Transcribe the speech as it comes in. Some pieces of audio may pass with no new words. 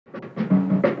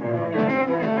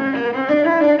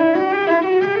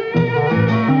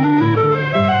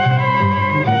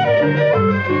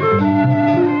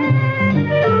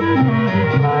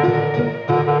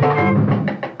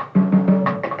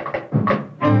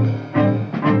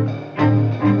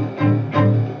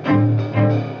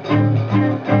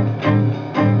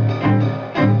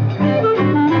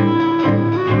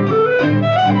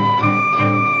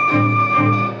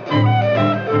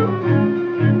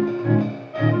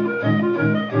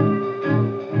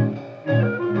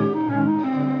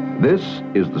This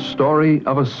is the story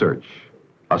of a search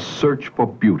for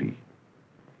beauty.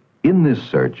 In this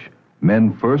search,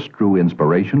 men first drew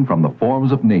inspiration from the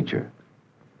forms of nature.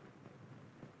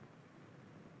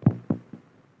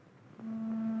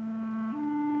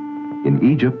 In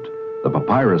Egypt, the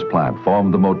papyrus plant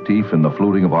formed the motif in the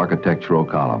fluting of architectural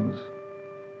columns.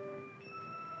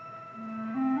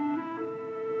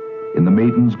 In the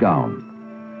maiden's gown,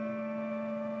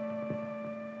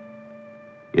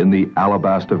 in the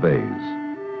alabaster vase,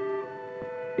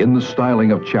 in the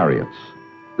styling of chariots,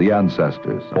 the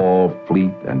ancestors, all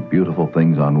fleet and beautiful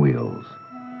things on wheels.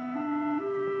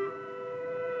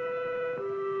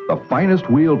 The finest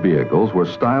wheeled vehicles were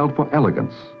styled for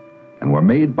elegance and were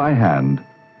made by hand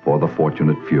for the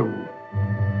fortunate few.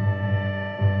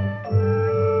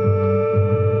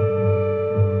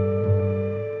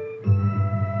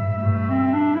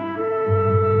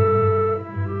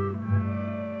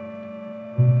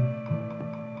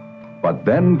 But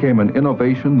then came an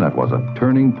innovation that was a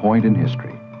turning point in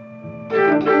history.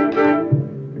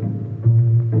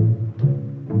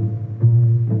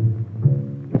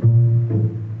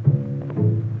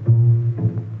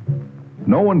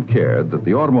 No one cared that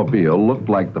the automobile looked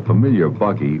like the familiar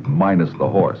buggy minus the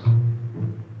horse.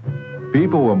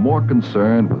 People were more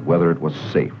concerned with whether it was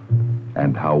safe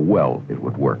and how well it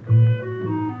would work.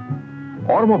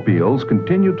 Automobiles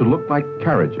continued to look like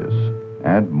carriages,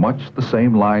 and much the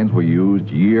same lines were used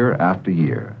year after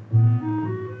year.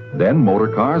 Then motor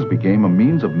cars became a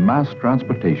means of mass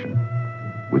transportation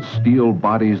with steel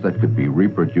bodies that could be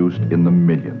reproduced in the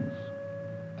millions.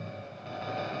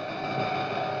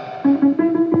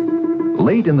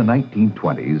 Late in the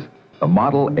 1920s, the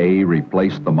Model A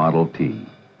replaced the Model T.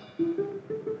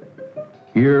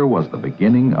 Here was the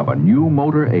beginning of a new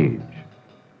motor age,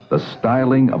 the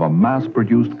styling of a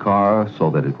mass-produced car so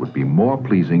that it would be more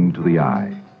pleasing to the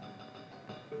eye.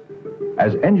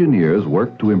 As engineers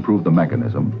worked to improve the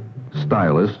mechanism,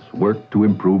 stylists worked to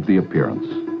improve the appearance.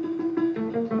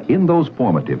 In those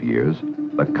formative years,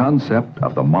 the concept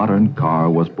of the modern car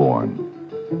was born,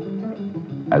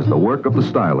 as the work of the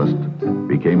stylist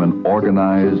became an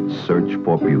organized search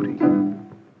for beauty.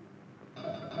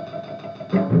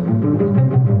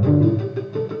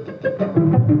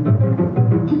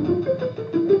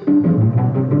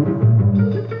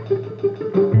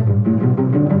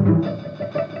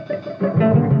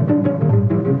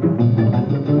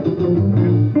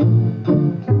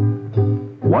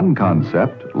 One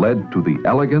concept led to the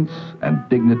elegance and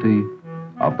dignity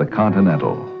of the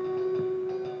Continental.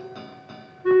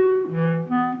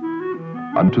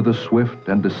 Unto the swift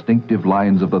and distinctive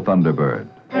lines of the Thunderbird.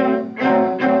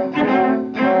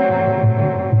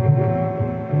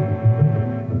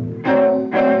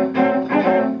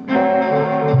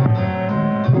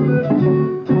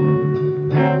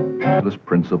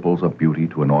 Principles of beauty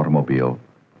to an automobile.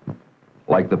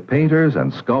 Like the painters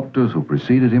and sculptors who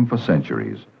preceded him for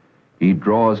centuries, he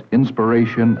draws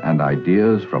inspiration and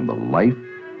ideas from the life,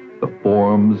 the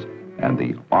forms, and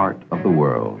the art of the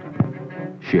world.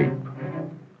 Shape,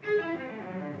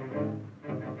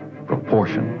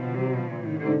 proportion,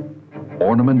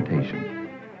 ornamentation,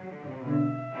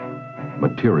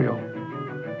 material,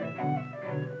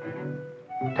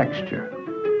 texture,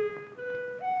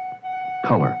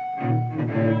 color,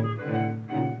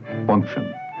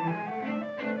 function,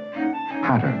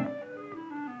 pattern,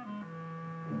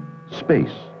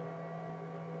 space,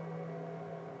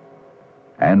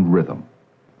 and rhythm,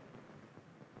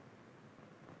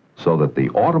 so that the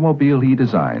automobile he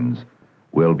designs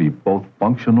will be both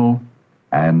functional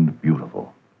and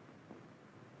beautiful.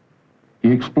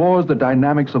 He explores the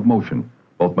dynamics of motion,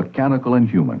 both mechanical and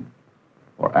human,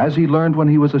 or as he learned when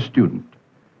he was a student,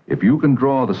 if you can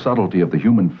draw the subtlety of the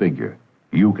human figure,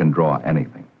 you can draw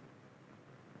anything.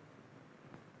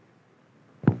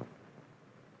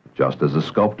 Just as a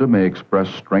sculptor may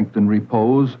express strength in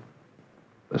repose,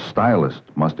 the stylist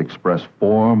must express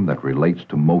form that relates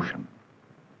to motion.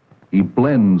 He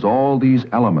blends all these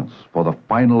elements for the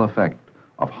final effect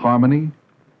of harmony,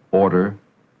 order,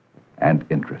 and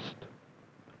interest.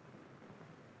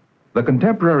 The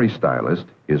contemporary stylist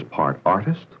is part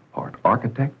artist, part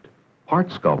architect,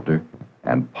 part sculptor,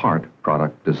 and part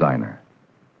product designer.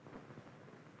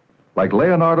 Like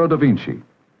Leonardo da Vinci,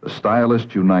 the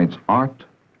stylist unites art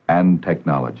and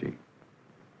technology.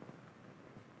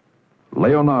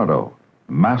 Leonardo,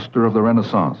 master of the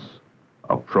Renaissance,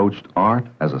 approached art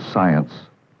as a science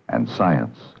and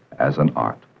science as an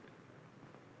art.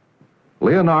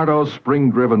 Leonardo's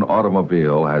spring-driven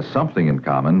automobile has something in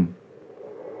common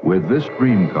with this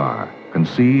dream car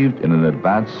conceived in an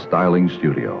advanced styling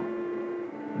studio.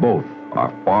 Both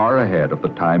are far ahead of the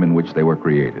time in which they were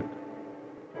created.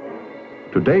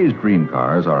 Today's dream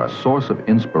cars are a source of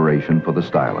inspiration for the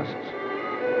stylists.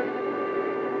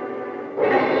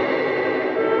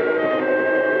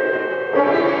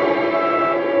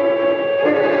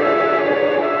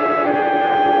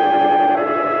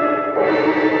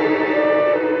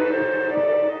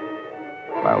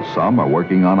 While some are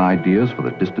working on ideas for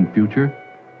the distant future,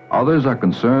 others are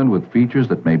concerned with features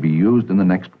that may be used in the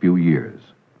next few years.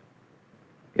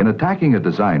 In attacking a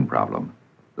design problem,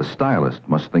 the stylist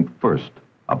must think first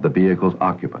of the vehicle's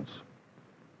occupants.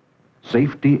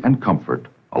 Safety and comfort,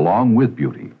 along with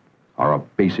beauty, are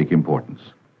of basic importance.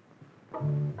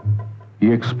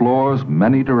 He explores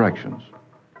many directions.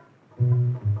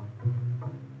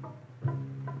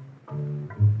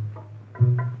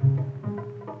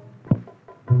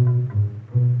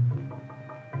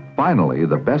 Finally,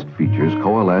 the best features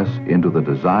coalesce into the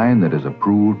design that is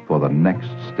approved for the next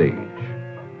stage.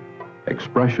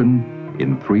 Expression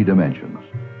in 3 dimensions.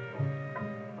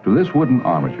 To this wooden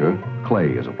armature, clay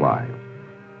is applied.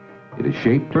 It is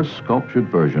shaped for a sculptured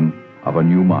version of a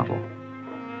new model.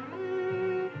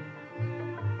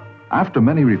 After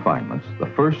many refinements, the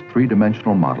first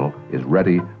 3-dimensional model is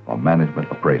ready for management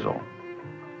appraisal.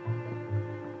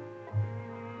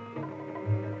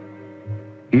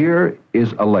 Here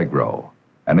is Allegro,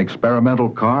 an experimental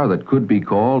car that could be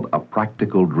called a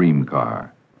practical dream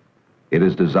car. It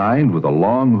is designed with a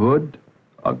long hood,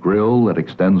 a grille that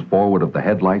extends forward of the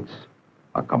headlights,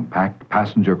 a compact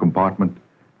passenger compartment,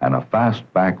 and a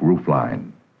fast-back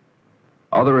roofline.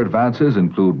 Other advances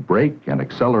include brake and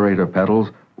accelerator pedals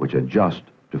which adjust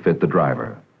to fit the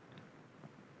driver.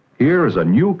 Here is a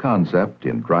new concept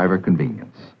in driver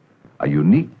convenience, a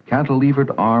unique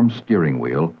cantilevered arm steering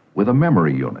wheel with a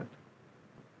memory unit.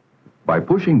 By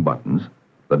pushing buttons,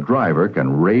 the driver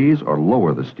can raise or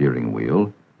lower the steering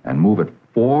wheel and move it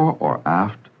fore or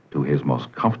aft to his most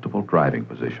comfortable driving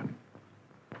position.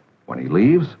 When he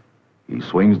leaves, he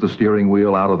swings the steering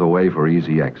wheel out of the way for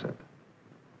easy exit.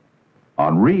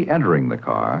 On re-entering the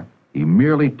car, he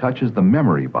merely touches the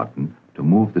memory button to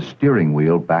move the steering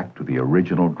wheel back to the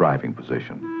original driving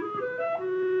position.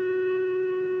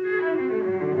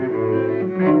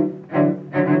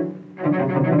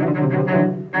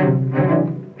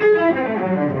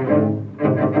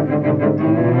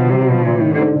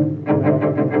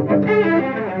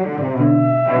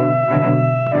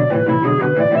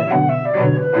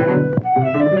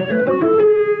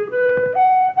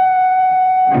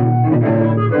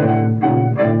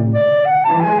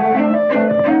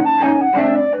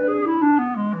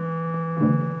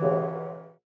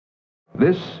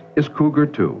 This is Cougar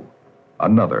 2,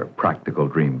 another practical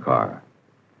dream car.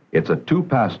 It's a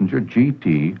 2-passenger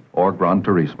GT or Gran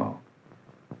Turismo.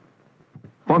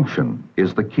 Function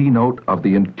is the keynote of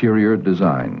the interior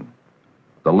design.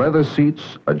 The leather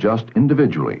seats adjust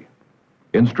individually.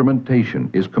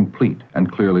 Instrumentation is complete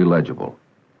and clearly legible.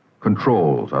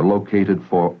 Controls are located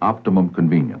for optimum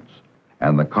convenience,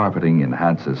 and the carpeting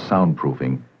enhances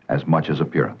soundproofing as much as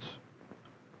appearance.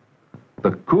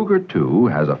 The Cougar 2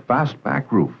 has a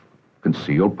fastback roof,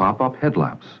 concealed pop-up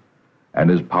headlamps,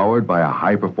 and is powered by a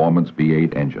high-performance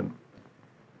V8 engine.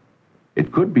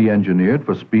 It could be engineered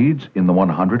for speeds in the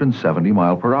 170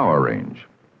 mile per hour range.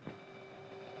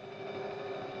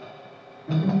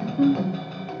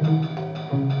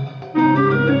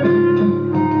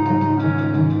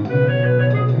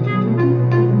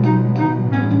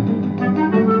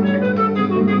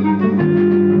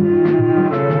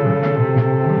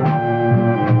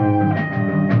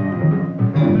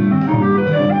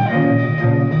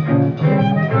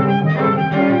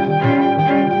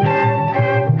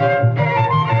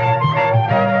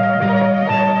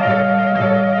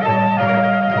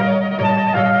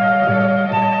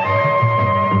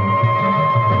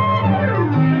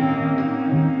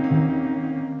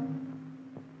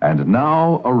 And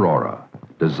now, Aurora,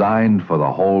 designed for the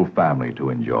whole family to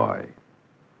enjoy.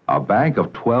 A bank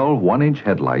of 12 1-inch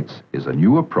headlights is a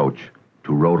new approach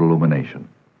to road illumination.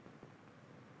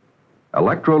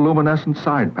 Electroluminescent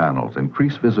side panels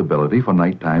increase visibility for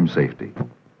nighttime safety.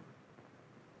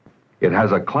 It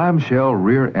has a clamshell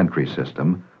rear entry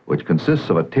system, which consists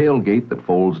of a tailgate that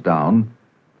folds down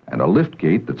and a lift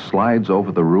gate that slides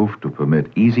over the roof to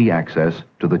permit easy access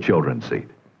to the children's seat.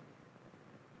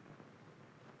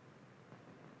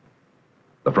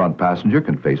 The front passenger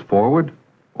can face forward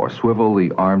or swivel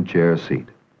the armchair seat.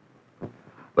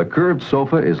 The curved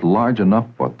sofa is large enough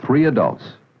for 3 adults.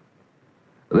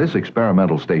 This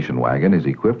experimental station wagon is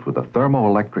equipped with a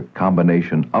thermoelectric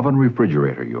combination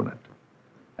oven-refrigerator unit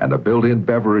and a built-in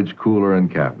beverage cooler and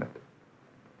cabinet.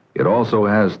 It also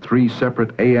has 3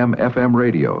 separate AM/FM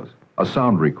radios, a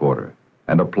sound recorder,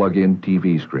 and a plug-in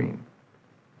TV screen.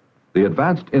 The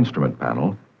advanced instrument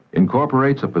panel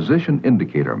incorporates a position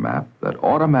indicator map that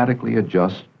automatically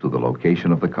adjusts to the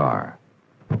location of the car.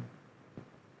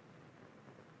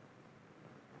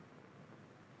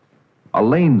 A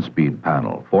lane speed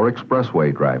panel for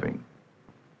expressway driving.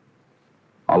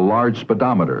 A large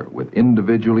speedometer with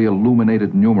individually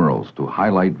illuminated numerals to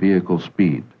highlight vehicle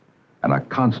speed, and a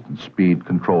constant speed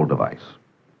control device.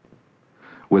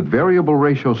 With variable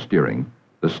ratio steering,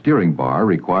 the steering bar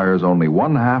requires only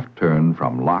 1/2 turn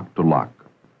from lock to lock.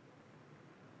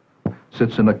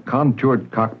 Sits in a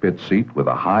contoured cockpit seat with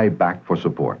a high back for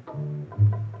support.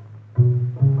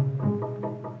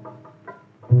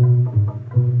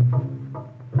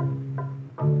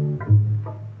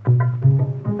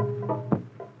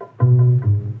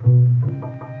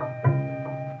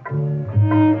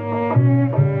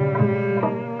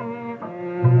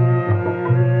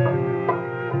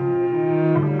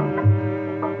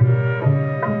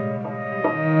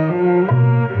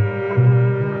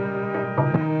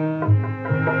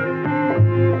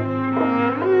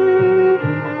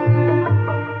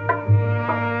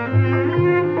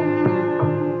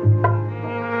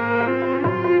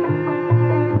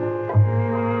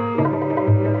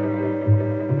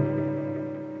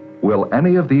 Will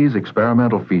any of these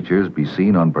experimental features be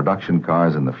seen on production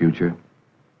cars in the future?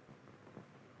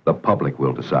 The public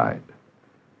will decide.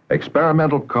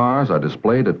 Experimental cars are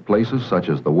displayed at places such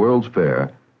as the World's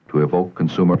Fair to evoke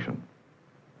consumer action.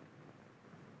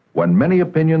 When many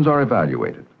opinions are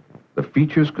evaluated, the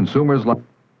features consumers like.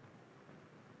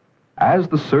 As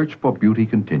the search for beauty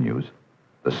continues,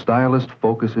 the stylist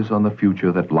focuses on the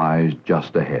future that lies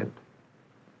just ahead.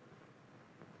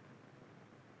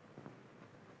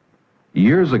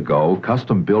 Years ago,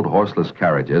 custom-built horseless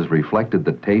carriages reflected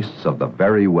the tastes of the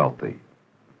very wealthy.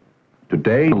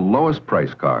 Today, the lowest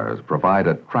price cars provide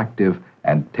attractive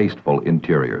and tasteful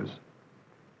interiors.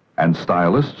 And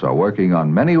stylists are working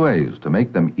on many ways to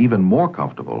make them even more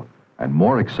comfortable and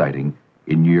more exciting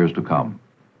in years to come.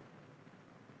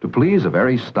 To please a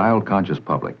very style-conscious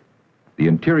public, the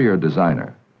interior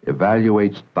designer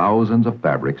evaluates thousands of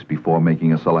fabrics before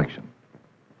making a selection.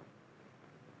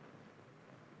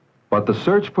 But the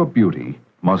search for beauty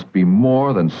must be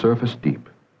more than surface deep,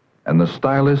 and the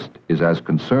stylist is as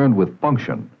concerned with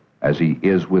function as he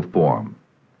is with form.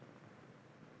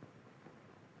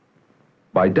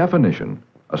 By definition,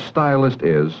 a stylist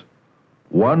is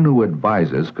one who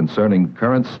advises concerning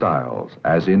current styles,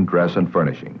 as in dress and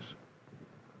furnishings.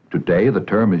 Today, the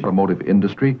term is in the automotive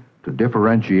industry to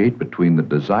differentiate between the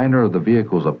designer of the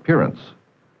vehicle's appearance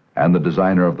and the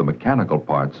designer of the mechanical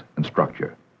parts and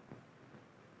structure.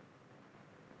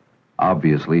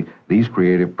 Obviously, these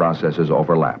creative processes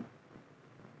overlap.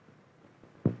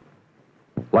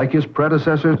 Like his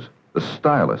predecessors, the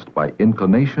stylist, by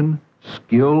inclination,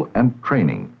 skill, and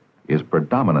training, is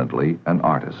predominantly an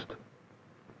artist.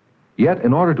 Yet,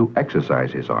 in order to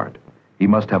exercise his art, he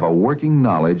must have a working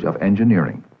knowledge of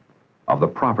engineering, of the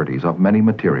properties of many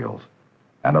materials,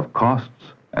 and of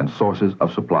costs and sources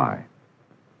of supply.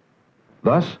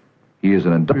 Thus, he is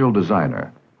an industrial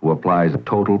designer who applies the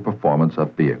total performance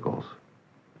of vehicles.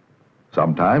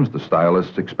 Sometimes the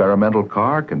stylist's experimental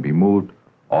car can be moved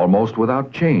almost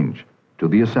without change to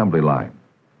the assembly line.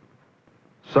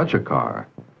 Such a car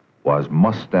was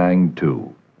Mustang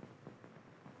II.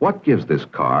 What gives this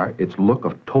car its look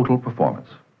of total performance?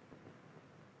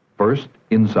 First,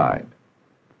 inside.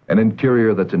 An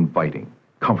interior that's inviting,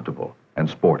 comfortable, and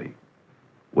sporty,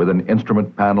 with an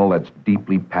instrument panel that's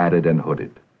deeply padded and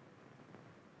hooded.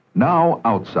 Now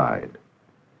outside,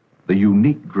 the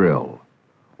unique grille,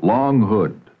 long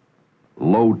hood,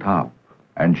 low top,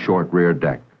 and short rear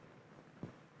deck.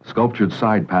 Sculptured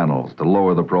side panels to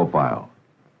lower the profile.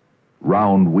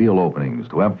 Round wheel openings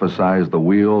to emphasize the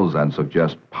wheels and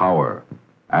suggest power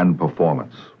and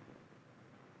performance.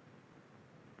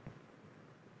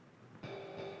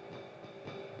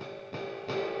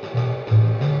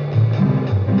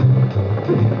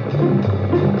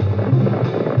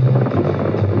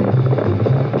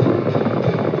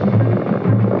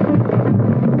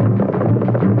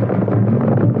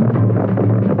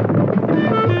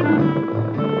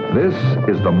 This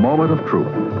is the moment of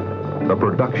truth, the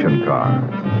production car.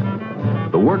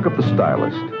 The work of the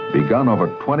stylist, begun over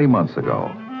 20 months ago,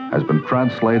 has been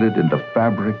translated into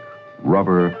fabric,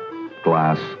 rubber,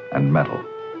 glass, and metal.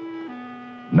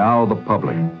 Now the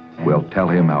public will tell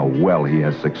him how well he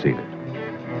has succeeded.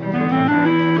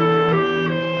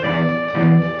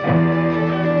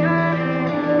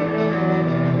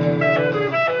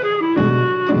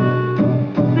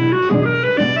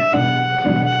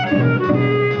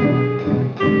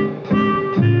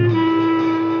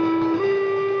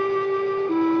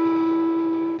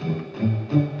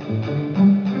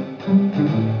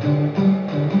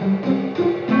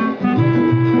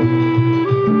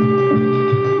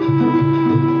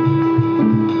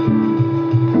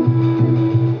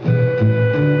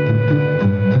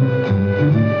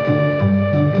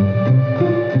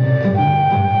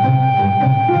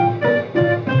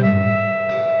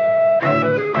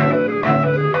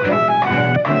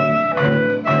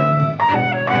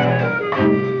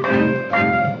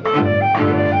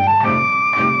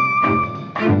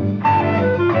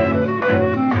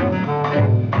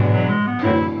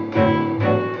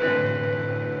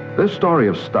 This story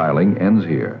of styling ends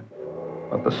here,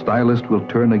 but the stylist will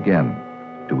turn again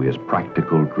to his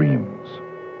practical dreams.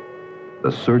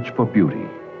 The search for beauty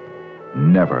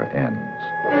never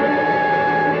ends.